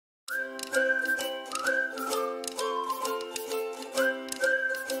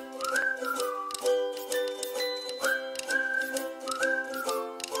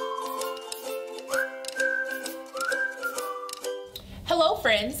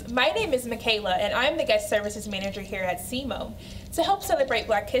viewers, my name is Michaela and I'm the Guest Services Manager here at cMoe. To help celebrate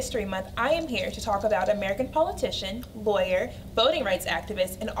Black History Month, I am here to talk about American politician, lawyer, voting rights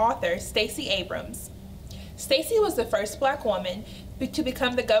activist, and author Stacey Abrams. Stacey was the first Black woman to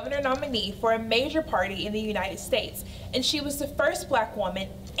become the governor nominee for a major party in the United States, and she was the first Black woman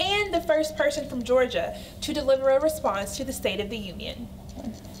and the first person from Georgia to deliver a response to the State of the Union.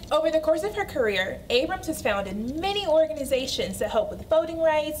 Over the course of her career, Abrams has founded many organizations that help with voting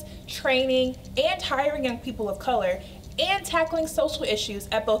rights, training, and hiring young people of color, and tackling social issues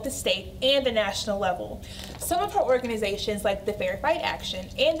at both the state and the national level. Some of her organizations, like the Fair Fight Action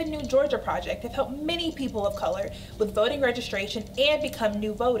and the New Georgia Project, have helped many people of color with voting registration and become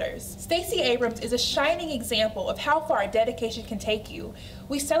new voters. Stacey Abrams is a shining example of how far dedication can take you.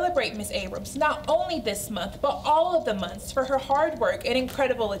 We celebrate Ms. Abrams not only this month, but all of the months for her hard work and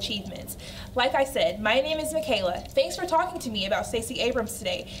incredible achievements. Like I said, my name is Michaela. Thanks for talking to me about Stacey Abrams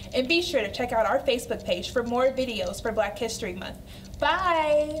today, and be sure to check out our Facebook page for more videos for Black History Month.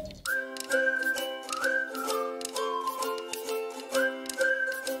 Bye!